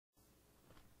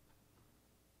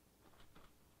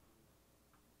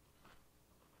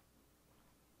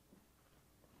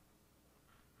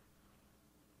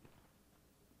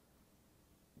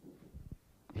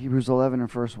Hebrews 11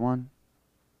 and verse 1.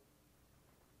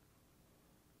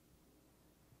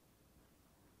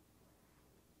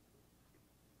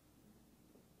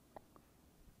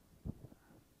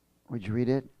 Would you read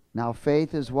it? Now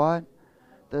faith is what?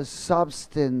 The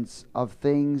substance of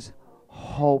things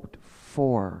hoped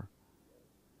for.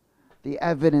 The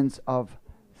evidence of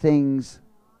things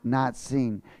not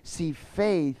seen. See,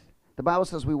 faith, the Bible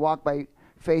says we walk by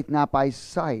faith, not by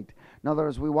sight. In other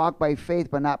words, we walk by faith,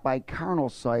 but not by carnal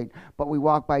sight, but we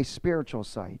walk by spiritual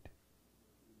sight.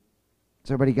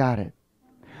 Has everybody got it?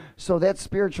 So that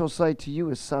spiritual sight to you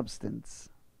is substance.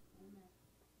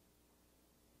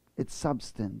 It's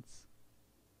substance.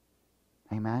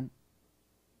 Amen?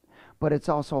 But it's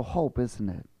also hope, isn't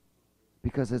it?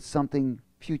 Because it's something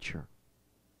future.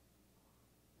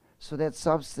 So that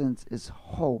substance is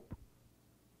hope.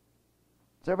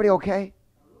 Is everybody okay?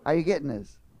 Are you getting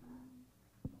this?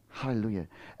 Hallelujah.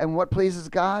 And what pleases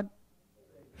God?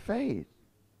 Faith.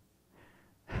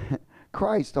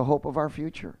 Christ, the hope of our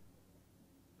future.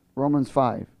 Romans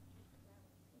 5.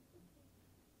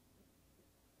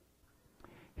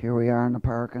 Here we are in the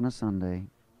park on a Sunday.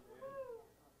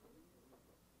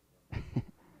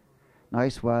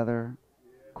 Nice weather,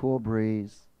 cool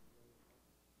breeze.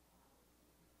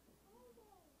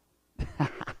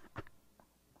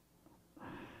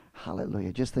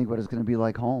 Hallelujah. Just think what it's going to be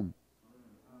like home.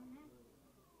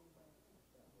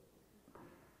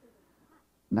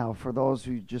 Now, for those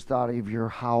who just out of your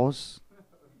house,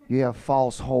 you have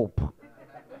false hope.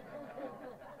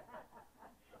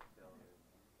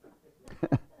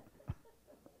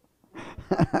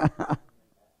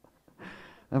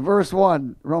 And verse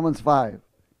 1, Romans 5.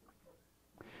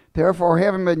 Therefore,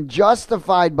 having been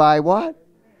justified by what?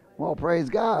 Well, praise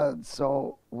God.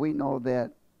 So we know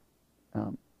that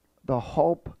the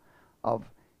hope of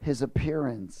his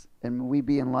appearance and we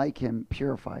being like him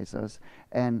purifies us.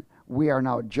 And we are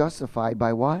now justified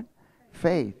by what?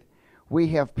 Faith. We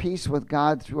have peace with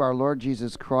God through our Lord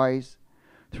Jesus Christ,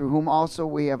 through whom also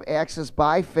we have access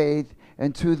by faith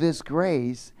into this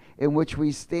grace in which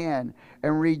we stand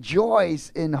and rejoice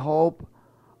in hope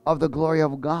of the glory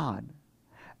of God.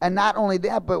 And not only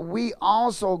that, but we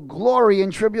also glory in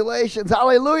tribulations.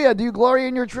 Hallelujah. Do you glory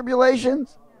in your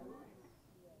tribulations?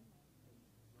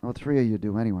 Well, 3 of you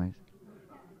do anyways.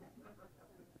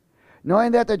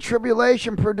 Knowing that the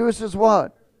tribulation produces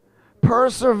what?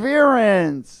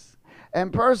 Perseverance.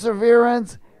 And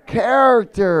perseverance,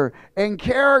 character. And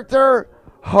character,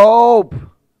 hope.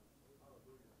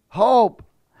 Hope.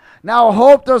 Now,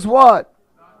 hope does what?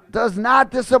 Does not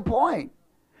disappoint.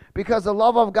 Because the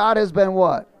love of God has been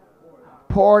what?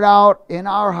 Poured out in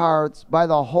our hearts by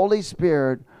the Holy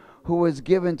Spirit who is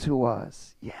given to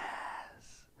us. Yes.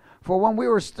 For when we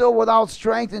were still without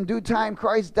strength, in due time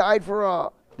Christ died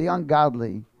for the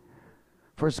ungodly.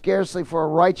 For scarcely for a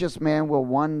righteous man will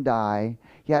one die,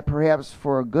 yet perhaps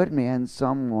for a good man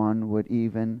someone would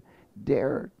even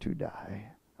dare to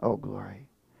die. Oh, glory.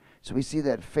 So we see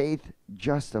that faith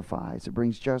justifies. It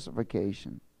brings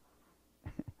justification.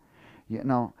 You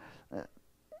know,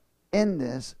 in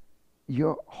this,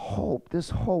 your hope,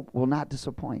 this hope will not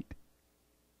disappoint.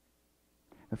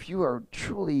 If you are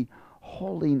truly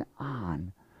holding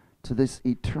on to this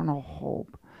eternal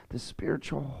hope, the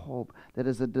spiritual hope that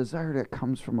is a desire that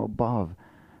comes from above,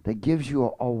 that gives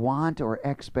you a want or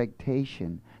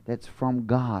expectation that's from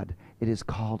God, it is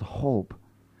called hope.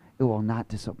 It will not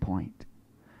disappoint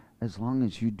as long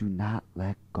as you do not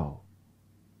let go.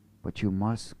 But you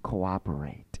must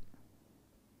cooperate.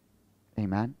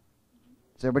 Amen?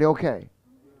 Is everybody okay?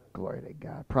 Glory to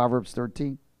God. Proverbs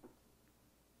 13.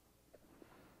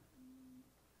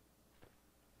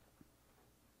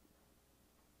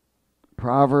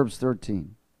 Proverbs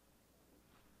 13.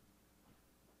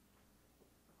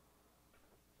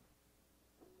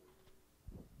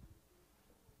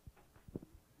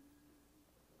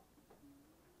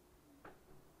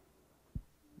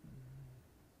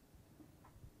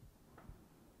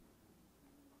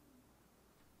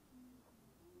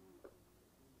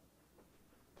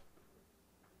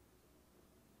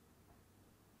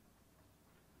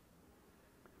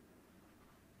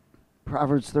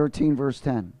 Proverbs 13, verse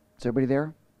 10. Is everybody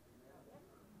there?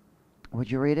 Would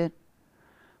you read it?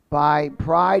 By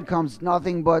pride comes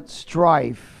nothing but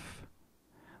strife,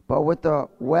 but with the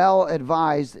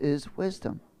well-advised is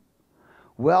wisdom.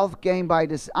 Wealth gained by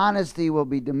dishonesty will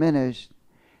be diminished,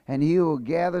 and he who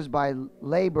gathers by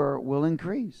labor will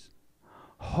increase.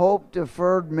 Hope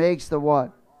deferred makes the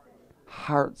what?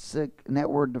 Heart sick. And that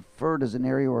word deferred is an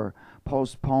area where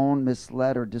postponed,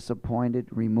 misled, or disappointed,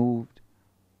 removed.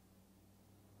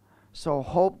 So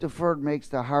hope deferred makes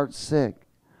the heart sick,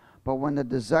 But when the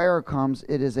desire comes,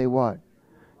 it is a what?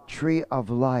 Tree of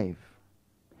life.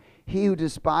 He who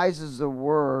despises the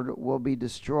word will be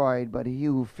destroyed, but he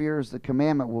who fears the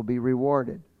commandment will be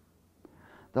rewarded.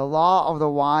 The law of the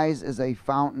wise is a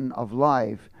fountain of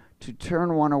life, to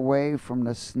turn one away from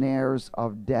the snares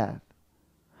of death.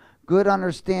 Good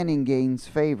understanding gains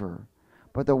favor,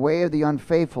 but the way of the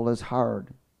unfaithful is hard.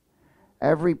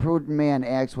 Every prudent man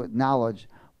acts with knowledge,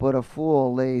 but a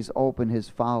fool lays open his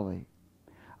folly.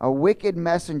 A wicked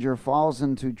messenger falls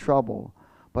into trouble,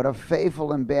 but a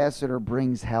faithful ambassador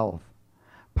brings health.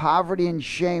 Poverty and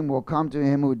shame will come to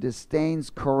him who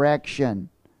disdains correction,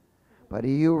 but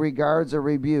he who regards a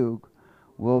rebuke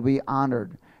will be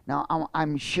honored. Now,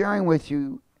 I'm sharing with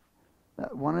you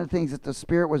one of the things that the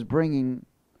Spirit was bringing,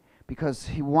 because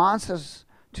he wants us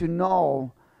to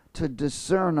know, to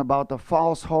discern about the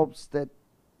false hopes that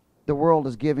the world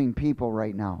is giving people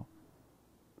right now.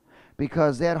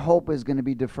 Because that hope is going to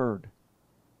be deferred.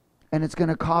 And it's going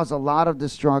to cause a lot of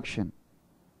destruction.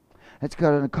 It's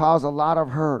going to cause a lot of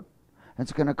hurt.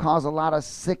 It's going to cause a lot of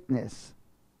sickness.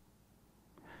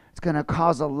 It's going to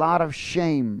cause a lot of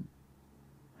shame.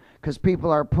 Because people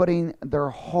are putting their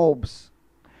hopes,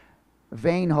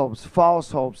 vain hopes,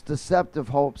 false hopes, deceptive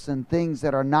hopes, in things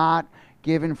that are not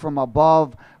given from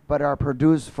above, but are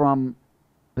produced from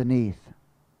beneath.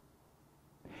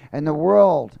 And the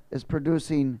world is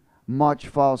producing much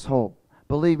false hope.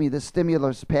 Believe me, the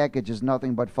stimulus package is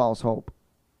nothing but false hope.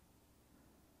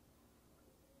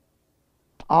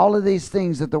 All of these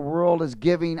things that the world is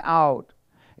giving out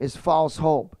is false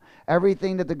hope.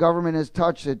 Everything that the government has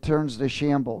touched, it turns to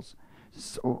shambles.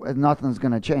 So nothing's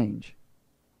going to change.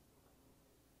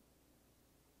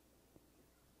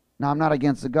 Now, I'm not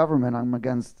against the government. I'm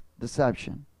against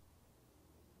deception.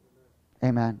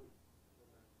 Amen.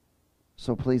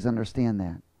 So please understand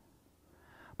that.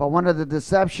 But one of the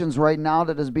deceptions right now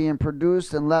that is being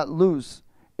produced and let loose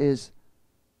is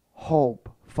hope,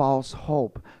 false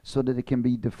hope, so that it can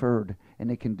be deferred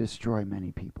and it can destroy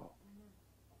many people.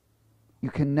 You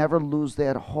can never lose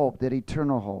that hope, that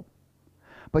eternal hope.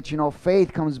 But you know,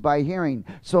 faith comes by hearing.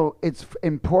 So it's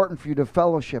important for you to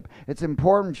fellowship. It's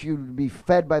important for you to be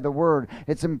fed by the Word.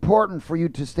 It's important for you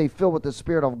to stay filled with the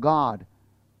Spirit of God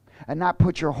and not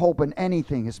put your hope in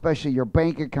anything, especially your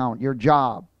bank account, your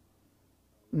job,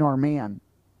 nor man.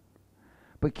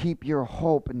 But keep your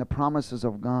hope in the promises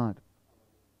of God.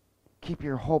 Keep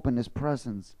your hope in His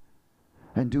presence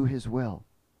and do His will.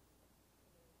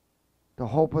 The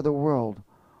hope of the world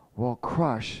will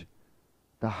crush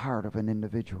the heart of an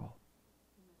individual.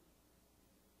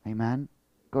 Amen?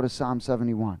 Go to Psalm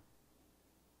 71.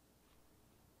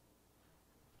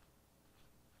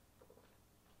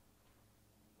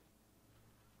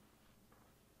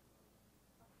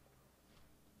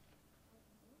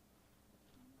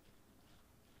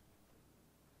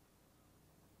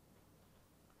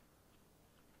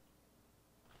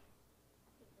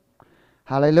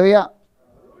 Hallelujah.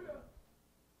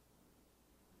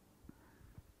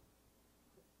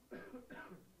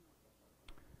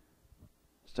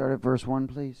 Start at verse 1,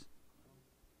 please.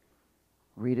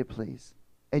 Read it, please.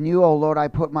 In you, O Lord, I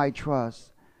put my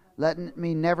trust. Let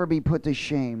me never be put to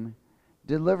shame.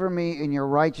 Deliver me in your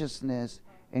righteousness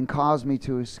and cause me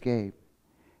to escape.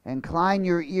 Incline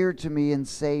your ear to me and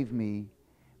save me.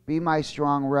 Be my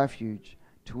strong refuge,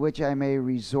 to which I may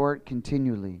resort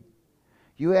continually.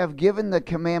 You have given the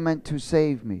commandment to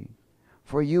save me,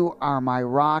 for you are my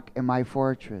rock and my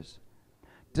fortress.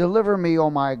 Deliver me, O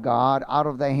my God, out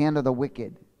of the hand of the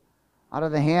wicked, out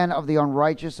of the hand of the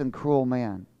unrighteous and cruel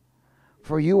man.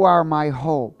 For you are my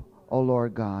hope, O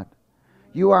Lord God.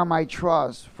 You are my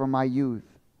trust from my youth.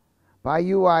 By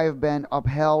you I have been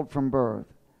upheld from birth.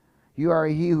 You are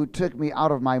he who took me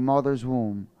out of my mother's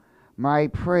womb. My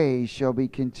praise shall be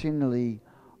continually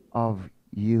of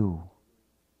you.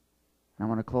 And I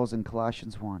want to close in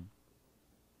Colossians 1.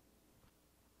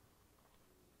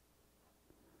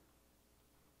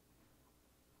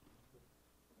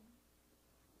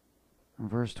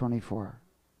 Verse 24.